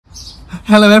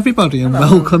Hello everybody and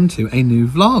welcome to a new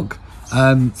vlog.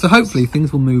 So hopefully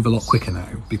things will move a lot quicker now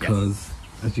because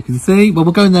as you can see, well,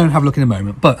 we'll go in there and have a look in a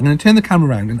moment, but I'm going to turn the camera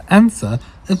around and answer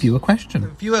a viewer question. The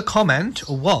viewer comment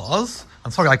was,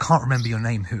 I'm sorry I can't remember your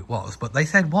name, who it was, but they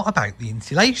said, what about the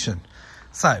insulation?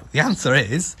 So the answer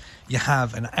is you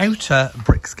have an outer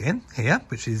brick skin here,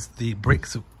 which is the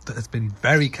bricks that has been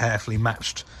very carefully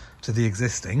matched to the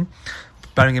existing,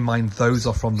 bearing in mind those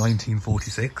are from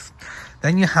 1946.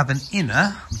 Then you have an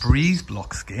inner breeze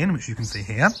block skin, which you can see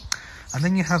here. And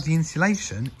then you have the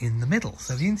insulation in the middle.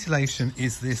 So the insulation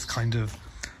is this kind of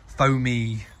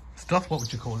foamy stuff. What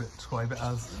would you call it? Describe it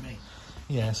as?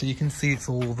 Yeah, so you can see it's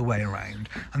all the way around.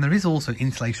 And there is also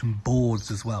insulation boards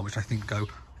as well, which I think go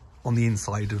on the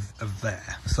inside of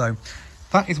there. So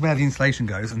that is where the insulation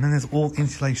goes. And then there's all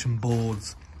insulation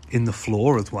boards in the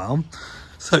floor as well.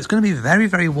 So it's going to be very,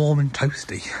 very warm and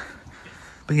toasty.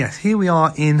 But yes, here we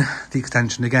are in the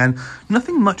extension again.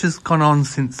 Nothing much has gone on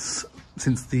since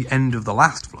the end of the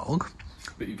last vlog.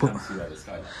 But you can see where the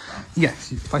skylights are.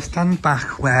 Yes, if I stand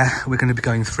back where we're going to be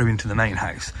going through into the main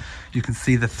house, you can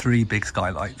see the three big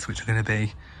skylights, which are going to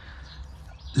be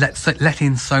let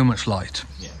in so much light.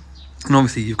 Yeah. And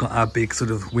obviously you've got our big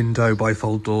sort of window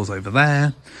bifold doors over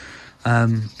there.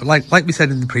 But like we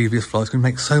said in the previous vlog, it's going to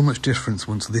make so much difference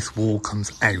once this wall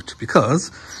comes out,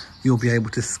 because you'll be able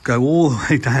to go all the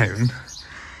way down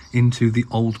into the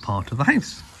old part of the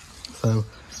house. So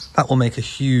that will make a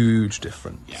huge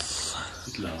difference. Yeah,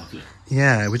 it's lovely.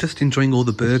 Yeah, we're just enjoying all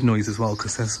the bird noise as well,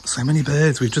 because there's so many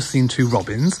birds. We've just seen two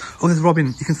robins. Oh, there's a robin.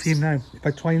 You can see him now. If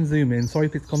I try and zoom in, sorry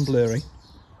if it's gone blurry.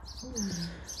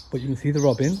 But you can see the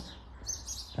robin.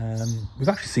 We've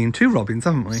actually seen two robins,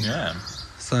 haven't we? Yeah.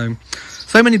 So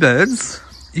many birds.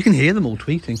 You can hear them all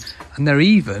tweeting. And they're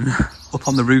even up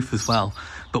on the roof as well.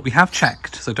 But we have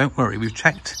checked, so don't worry. We've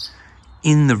checked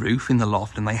in the roof, in the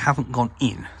loft, and they haven't gone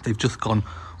in. They've just gone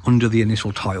under the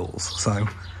initial tiles. So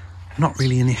not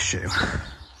really an issue.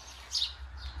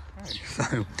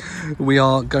 So we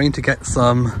are going to get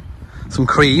some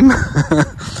cream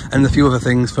and a few other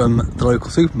things from the local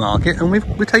supermarket, and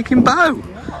we're taking Bo.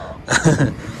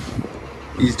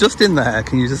 He's just in there.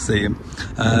 Can you just see him?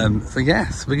 So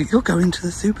yes, you're going to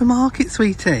the supermarket,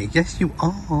 sweetie. Yes, you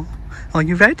are. Are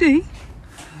you ready?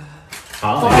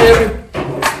 Hi.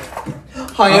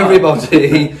 Hi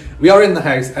everybody. We are in the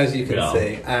house, as you can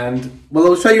see, and well,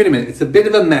 I'll show you in a minute. It's a bit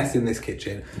of a mess in this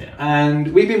kitchen,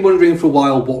 and we've been wondering for a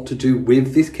while what to do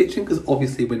with this kitchen, because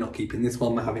obviously we're not keeping this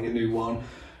one, we're having a new one.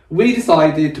 We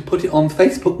decided to put it on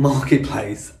Facebook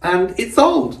Marketplace, and it's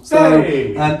sold.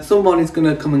 So someone is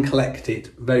going to come and collect it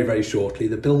very, very shortly.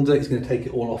 The builder is going to take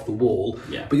it all off the wall.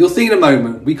 Yeah. But you'll see in a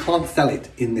moment, we can't sell it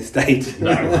in this state.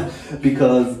 No.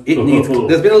 Because it needs.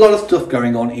 There's been a lot of stuff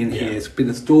going on in here. It's been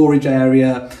a storage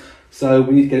area, so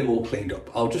we need to get it all cleaned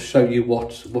up. I'll just show you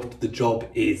what the job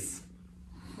is.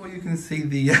 Well, you can see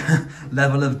the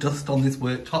level of dust on this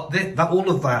worktop. All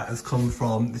of that has come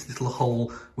from this little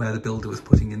hole where the builder was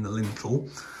putting in the lintel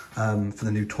for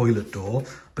the new toilet door.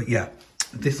 But yeah,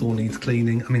 this all needs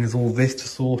cleaning. I mean, there's all this to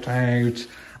sort out.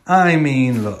 I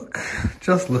mean, look,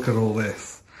 just look at all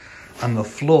this. And the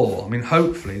floor. I mean,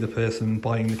 hopefully the person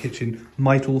buying the kitchen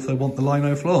might also want the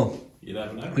lino floor. You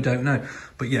never know. We don't know.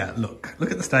 But yeah, look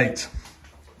at the state.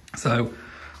 So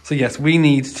yes, we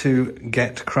need to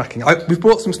get cracking. We've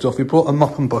brought some stuff. We brought a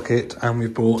mop and bucket, and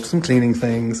we've brought some cleaning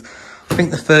things. I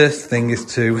think the first thing is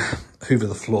to hoover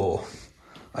the floor,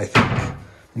 I think,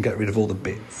 and get rid of all the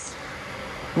bits.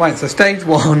 Right, so stage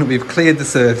one, we've cleared the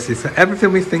surfaces. So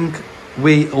everything we think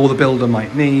we or the builder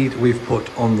might need, we've put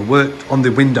on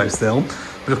the windowsill.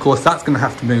 But of course, that's going to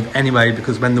have to move anyway,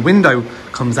 because when the window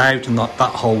comes out and that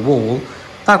whole wall,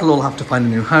 that'll all have to find a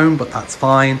new home, but that's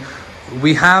fine.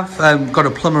 We have got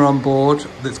a plumber on board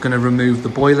that's going to remove the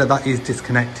boiler. That is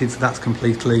disconnected, so that's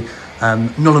completely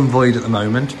null and void at the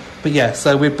moment. But yeah,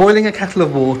 so we're boiling a kettle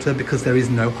of water because there is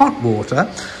no hot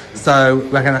water. So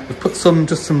we're going to put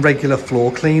just some regular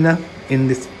floor cleaner in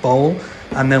this bowl,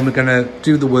 and then we're going to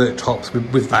do the worktops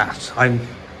with that.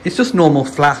 It's just normal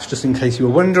flash, just in case you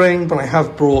were wondering, but I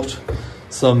have brought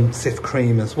some Sif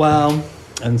cream as well,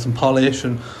 and some polish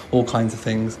and all kinds of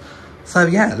things. So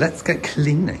yeah, let's get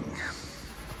cleaning.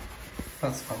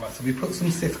 That's fine, right, so we put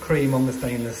some Sif cream on the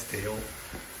stainless steel,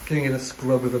 giving it a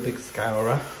scrub with a big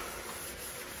scourer.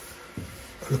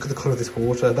 Look at the colour of this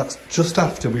water. That's just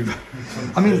after we've...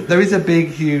 I mean, there is a big,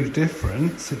 huge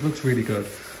difference. It looks really good.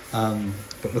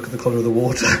 But look at the colour of the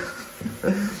water.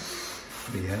 But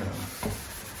yeah.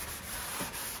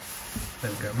 There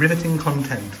we go. Riveting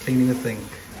content, cleaning a sink.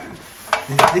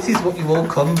 This is what you all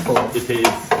come for. It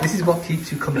is. This is what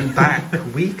keeps you coming back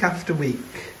week after week.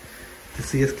 to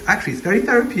see us. Actually, it's very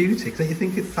therapeutic. Don't you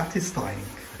think it's satisfying?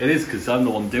 It is, because I'm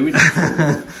the one doing it.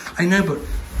 I know, but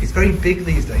it's very big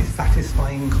these days.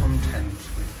 Satisfying content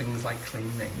with things like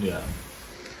cleaning. Yeah.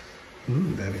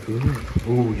 Ooh, there we go.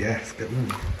 Ooh, yes. Get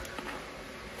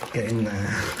in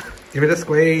there. Give it a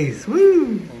squeeze.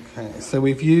 Woo! Okay, so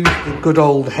we've used the good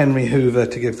old Henry Hoover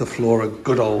to give the floor a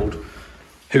good old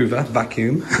Hoover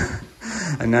vacuum.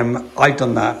 And then I've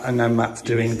done that, and then Matt's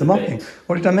doing the mopping.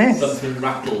 What did I miss? Something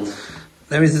rattled.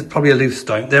 There is probably a loose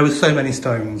stone. There were so many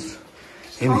stones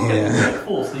in here.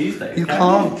 You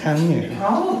can't, can you? You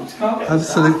can't get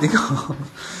Absolutely can't.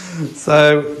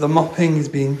 So the mopping is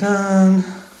being done.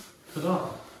 Ta-da.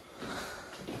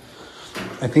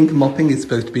 I think mopping is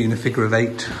supposed to be in a figure of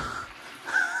 8.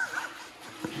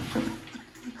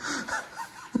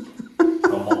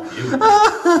 I'll mop you.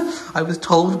 I was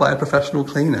told by a professional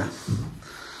cleaner.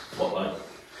 What, like?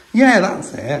 Yeah,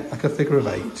 that's it. Like a figure of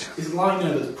 8. It's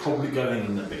lino that's probably going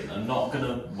in the bin. I'm not going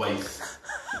to waste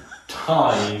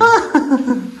time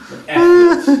and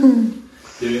effort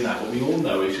doing that. But we all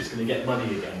know it's just going to get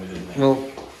muddy again within there.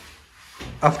 Well,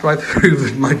 after I've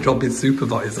proven my job is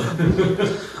supervisor,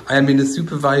 I am in a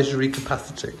supervisory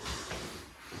capacity.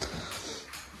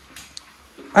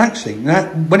 Actually,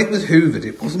 when it was hoovered,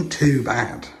 it wasn't too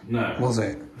bad. No. Was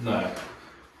it? No.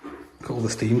 Got all the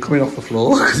steam coming off the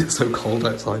floor because it's so cold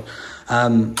outside.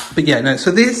 But yeah, no,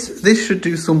 so this should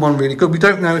do someone really good. We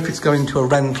don't know if it's going to a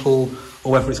rental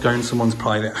or whether it's going to someone's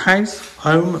private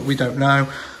home. We don't know,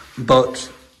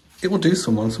 but it will do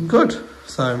someone some good.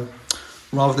 So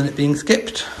rather than it being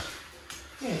skipped,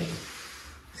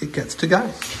 it gets to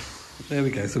go. There we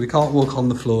go. So we can't walk on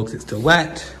the floor because it's still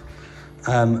wet,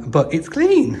 but it's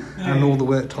clean and all the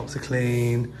worktops are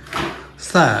clean.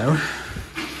 So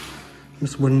I'm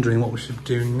just wondering what we should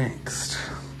do next.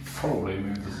 Probably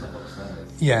move this stuff upstairs.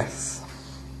 Yes.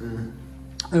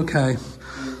 Okay,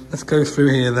 let's go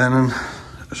through here then and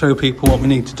show people what we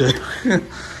need to do.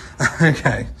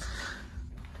 Okay.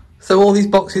 So all these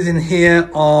boxes in here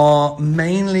are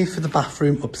mainly for the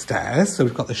bathroom upstairs. So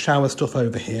we've got the shower stuff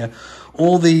over here.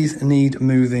 All these need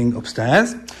moving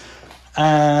upstairs.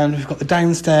 And we've got the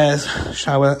downstairs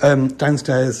shower,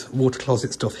 downstairs water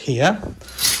closet stuff here.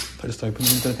 If I just open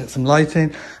the window, get some light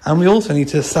in. And we also need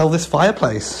to sell this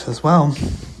fireplace as well.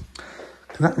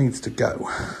 So that needs to go.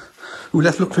 Ooh,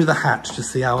 let's look through the hatch to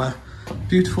see our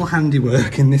beautiful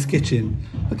handiwork in this kitchen.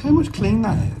 Look how much clean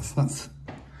that is. That's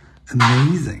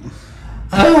amazing.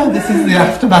 Oh, this is the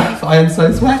aftermath. I am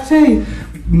so sweaty.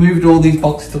 We moved all these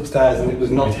boxes upstairs and it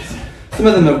was not... Some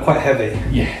of them are quite heavy.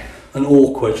 Yeah. And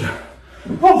awkward.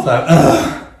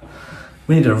 So,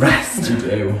 we need a rest. We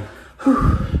do.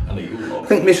 I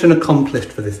think mission accomplished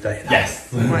for this day.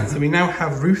 Yes. Right, so we now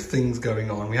have roof things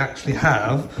going on. We actually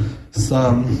have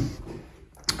some,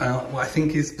 what I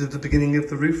think is the beginning of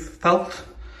the roof felt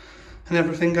and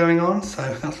everything going on.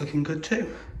 So that's looking good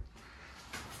too.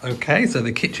 Okay, so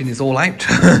the kitchen is all out.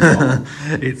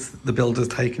 It's the builder's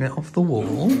taken it off the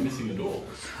wall. We're missing a door.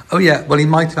 Oh yeah, well he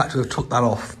might have actually took that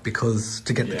off because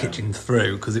to get the kitchen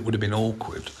through because it would have been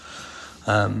awkward.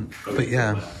 But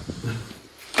yeah.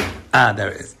 There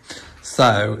it is.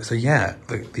 So yeah,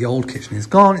 the old kitchen is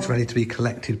gone. It's ready to be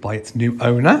collected by its new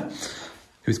owner,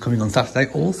 who's coming on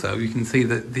Saturday. Also, you can see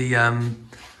that the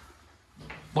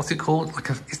what's it called? Like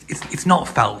it's not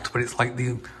felt, but it's like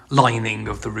the lining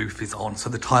of the roof is on. So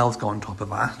the tiles go on top of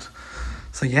that.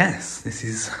 So yes, this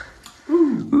is.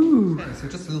 Ooh. Yeah, so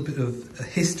just a little bit of a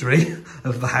history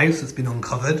of the house that's been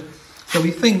uncovered. So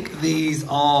we think these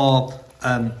are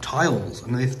tiles. I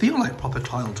mean, they feel like proper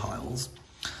tiles.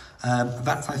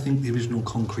 That's, I think, the original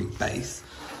concrete base.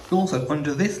 But also,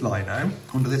 under this lino,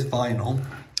 under this vinyl,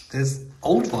 there's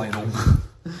old vinyl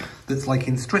that's like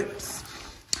in strips.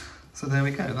 So there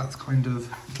we go. That's kind of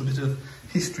a little bit of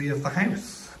history of the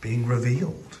house being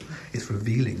revealed. It's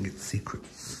revealing its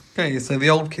secrets. Okay, so the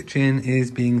old kitchen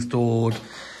is being stored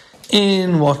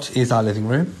in what is our living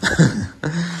room.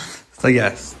 So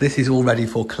yes, this is all ready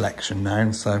for collection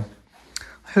now. So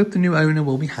I hope the new owner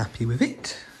will be happy with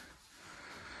it.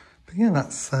 But yeah,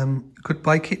 that's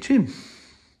goodbye kitchen.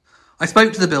 I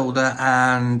spoke to the builder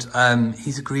and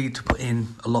he's agreed to put in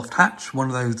a loft hatch, one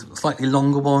of those slightly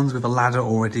longer ones with a ladder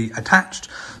already attached.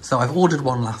 So I've ordered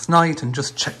one last night and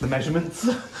just checked the measurements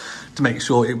to make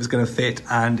sure it was going to fit,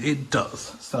 and it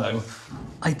does. So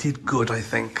I did good, I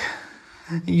think.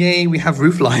 Yay, we have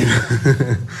roof line.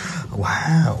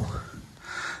 Wow.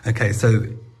 Okay, so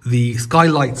the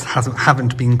skylights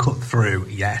haven't been cut through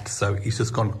yet, so it's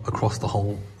just gone across the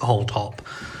whole top.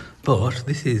 But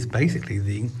this is basically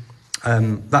the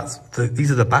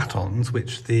these are the batons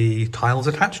which the tiles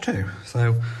attach to.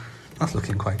 So That's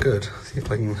looking quite good. See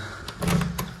if I can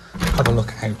have a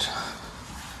look out.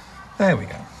 There we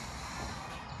go.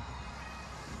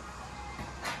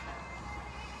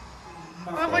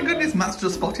 Oh my goodness, Matt's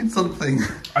just spotted something.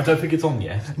 I don't think it's on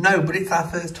yet. No, but it's our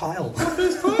first tile. Our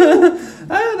first tile?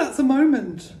 Oh, that's a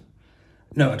moment.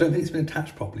 No, I don't think it's been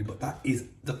attached properly, but that is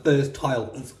the first tile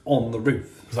that's on the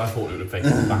roof. Because I thought it would have faced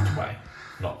that way,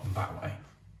 not that way.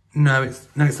 No, it's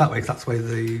that way, because that's where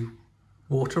the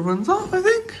water runs off, I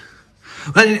think.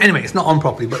 Well, anyway, it's not on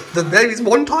properly, but there is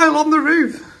one tile on the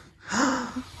roof.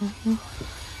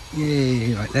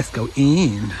 Yay, right, let's go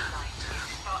in.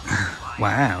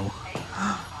 Wow.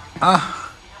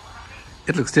 Ah,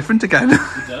 it looks different again.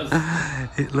 It does.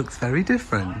 It looks very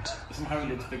different. Somehow it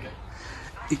looks bigger.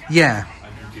 Yeah.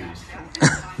 I'm confused.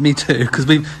 Me too, because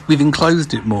we've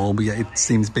enclosed it more, but yeah, it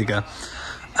seems bigger.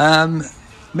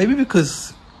 Maybe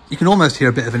because you can almost hear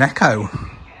a bit of an echo.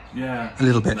 Yeah. A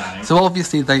little bit. Nice. So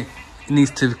obviously it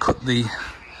needs to cut the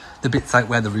bits out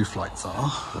where the roof lights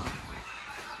are.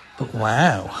 But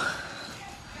wow.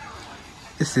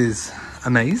 This is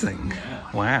amazing.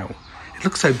 Yeah. Wow. It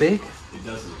looks so big. It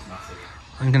does look massive.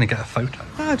 I'm going to get a photo.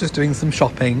 Just doing some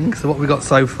shopping. So what we got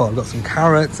so far, we've got some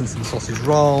carrots and some sausage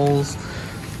rolls,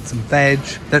 some veg.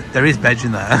 There is veg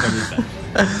in there. There is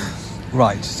veg.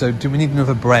 Right, so do we need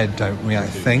another bread, don't we, I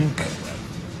think?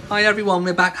 Hi everyone,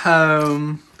 we're back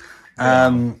home.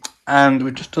 And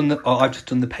we've just done I've just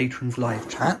done the patrons live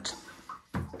chat.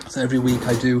 So every week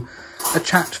I do a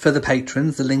chat for the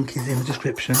patrons. The link is in the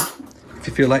description. If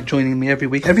you feel like joining me every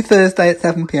week, every Thursday at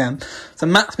 7 p.m. So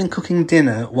Matt's been cooking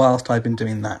dinner whilst I've been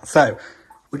doing that. So,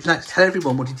 would you like to tell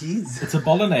everyone what it is? It's a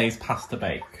bolognese pasta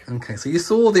bake. Okay, so you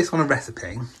saw this on a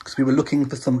recipe, because we were looking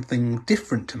for something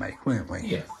different to make, weren't we?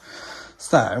 Yeah.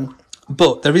 So,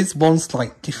 but there is one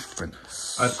slight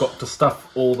difference. I've got to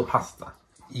stuff all the pasta.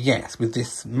 Yes, with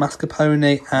this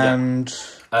mascarpone and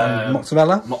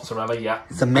mozzarella. Mozzarella, yeah.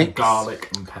 It's a mix. And garlic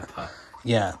and pepper.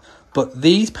 Yeah. But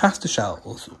these pasta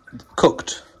shells,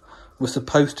 cooked, were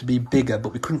supposed to be bigger,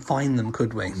 but we couldn't find them,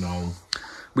 could we? No.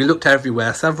 We looked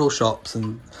everywhere, several shops,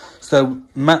 and so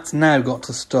Matt's now got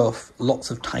to stuff lots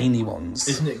of tiny ones.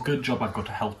 Isn't it a good job I've got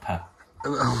to help her?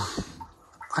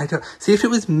 I don't... See, if it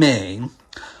was me,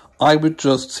 I would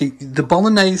just... See, the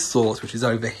bolognese sauce, which is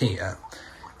over here,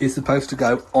 is supposed to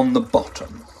go on the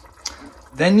bottom.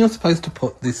 Then you're supposed to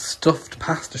put these stuffed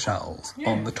pasta shells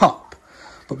on the top.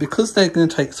 But because they're going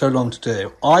to take so long to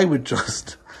do, I would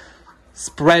just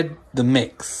spread the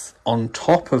mix on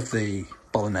top of the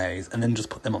bolognese and then just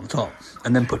put them on the top.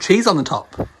 And then put cheese on the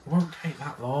top. It won't take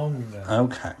that long.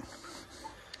 Okay.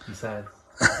 He said.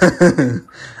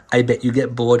 I bet you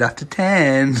get bored after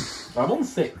 10. I'm on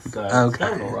 6, so Okay. it's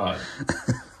going all right.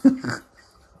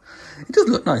 It does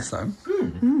look nice though.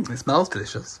 It smells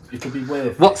delicious. It could be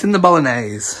weird. What's in the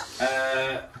bolognese?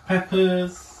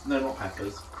 Peppers. No, not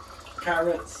peppers.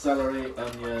 Carrots, celery,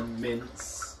 onion,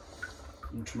 mince,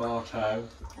 and tomato.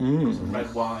 Some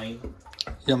red wine.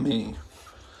 Yummy.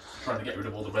 Trying to get rid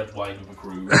of all the red wine with a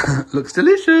groove. Looks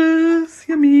delicious.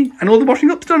 Yummy. And all the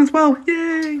washing up's done as well.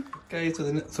 Yay. Okay,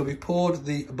 so we poured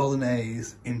the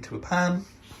bolognese into a pan.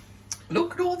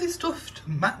 Look at all this stuff.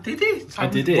 Matt did it. I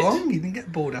did it. Wrong. He didn't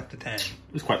get bored after 10. It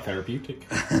was quite therapeutic.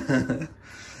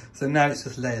 So now it's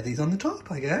just layer these on the top,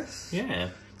 I guess. Yeah.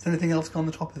 Is there anything else on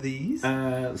the top of these?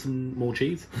 Some more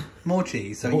cheese. More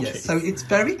cheese. So More yes, cheese. so it's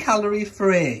very calorie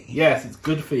free. Yes, it's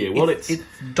good for you. Well, it's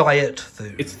diet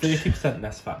food. It's 30%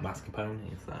 less fat mascarpone,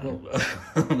 so.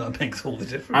 That makes all the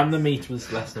difference. And the meat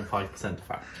was less than 5%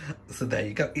 fat. So there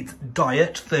you go. It's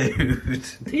diet food.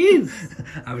 It is.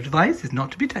 Our advice is not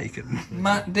to be taken.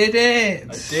 Matt did it.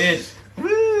 I did.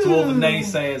 Woo. To all the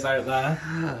naysayers out there.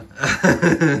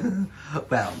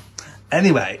 Well,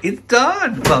 anyway, it's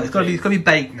done. Well, it's got to be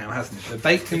baked now, hasn't it? So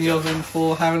baked in the oven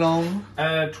for how long?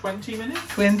 20 minutes.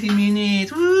 20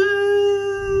 minutes.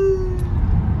 Woo!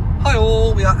 Hi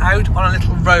all, we are out on a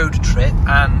little road trip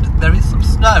and there is some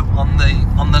snow on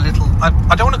the little,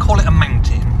 I don't want to call it a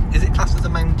mountain. Is it classed as a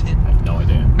mountain? I have no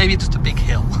idea. Maybe it's just a big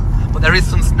hill, but there is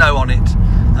some snow on it.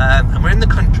 And we're in the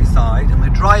countryside and we're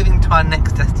driving to our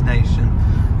next destination.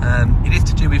 It is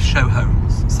to do with show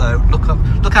homes, so look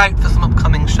out for some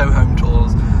upcoming show home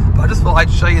tours. But I just thought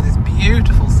I'd show you this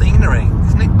beautiful scenery.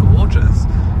 Isn't it gorgeous?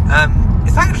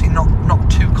 It's actually not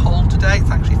too cold today.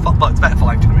 It's actually well, it's about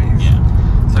 5 degrees. Yeah.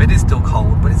 So it is still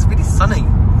cold, but it's really sunny,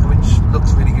 which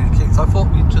looks really, really cute. So I thought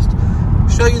we'd just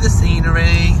show you the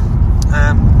scenery.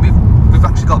 We've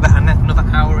actually got about another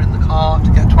hour in the car to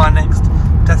get to our next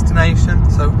destination.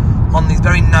 So on these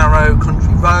very narrow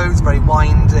country roads, very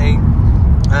windy.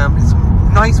 It's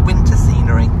some nice winter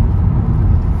scenery.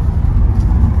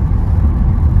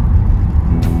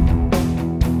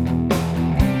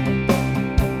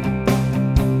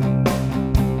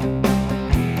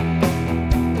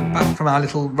 from our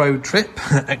little road trip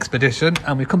expedition,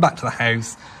 and we've come back to the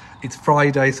house. It's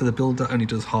Friday, so the builder only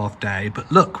does half day,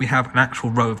 but look, we have an actual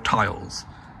row of tiles.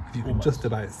 If you can just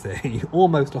about see,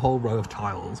 almost a whole row of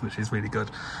tiles, which is really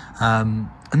good. And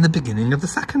the beginning of the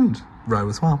second row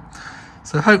as well.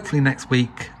 So hopefully next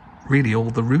week, really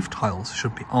all the roof tiles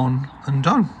should be on and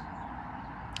done.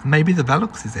 And maybe the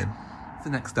Velux is in. It's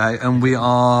the next day, and we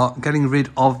are getting rid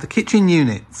of the kitchen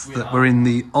units that were in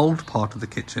the old part of the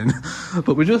kitchen.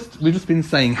 But we've just been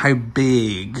saying how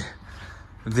big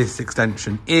this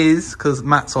extension is, because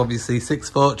Matt's obviously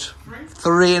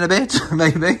 6'3" and a bit,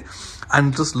 maybe.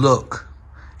 And just look,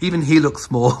 even he looks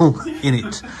small in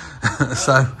it.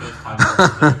 So,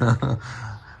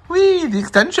 whee, the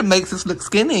extension makes us look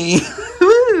skinny.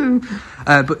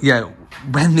 But yeah,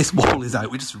 when this wall is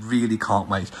out, we just really can't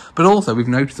wait. But also, we've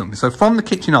noticed something. So from the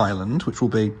kitchen island, which will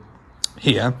be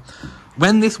here,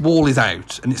 when this wall is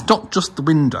out, and it's not just the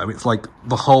window, it's like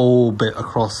the whole bit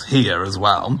across here as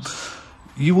well,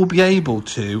 you will be able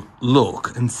to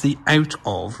look and see out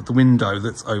of the window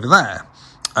that's over there.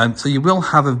 So you will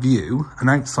have a view, an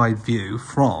outside view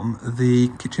from the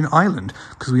kitchen island,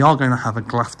 because we are going to have a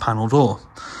glass panel door.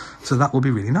 So that will be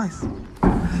really nice.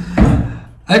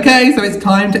 Okay, so it's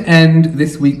time to end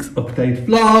this week's update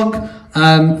vlog.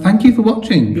 Thank you for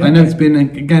watching. Yeah. I know it's been,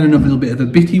 again, another little bit of a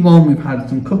bitty one. We've had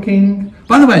some cooking.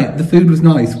 By the way, the food was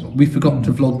nice. We forgot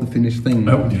to vlog the finished thing.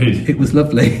 Oh, we did. It was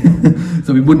lovely.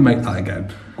 So we wouldn't make that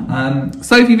again.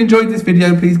 So if you've enjoyed this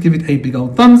video, please give it a big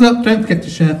old thumbs up. Don't forget to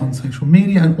share on social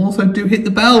media, and also do hit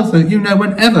the bell so that you know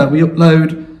whenever we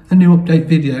upload a new update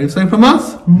video. So from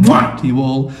us, mwah to you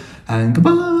all, and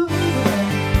goodbye.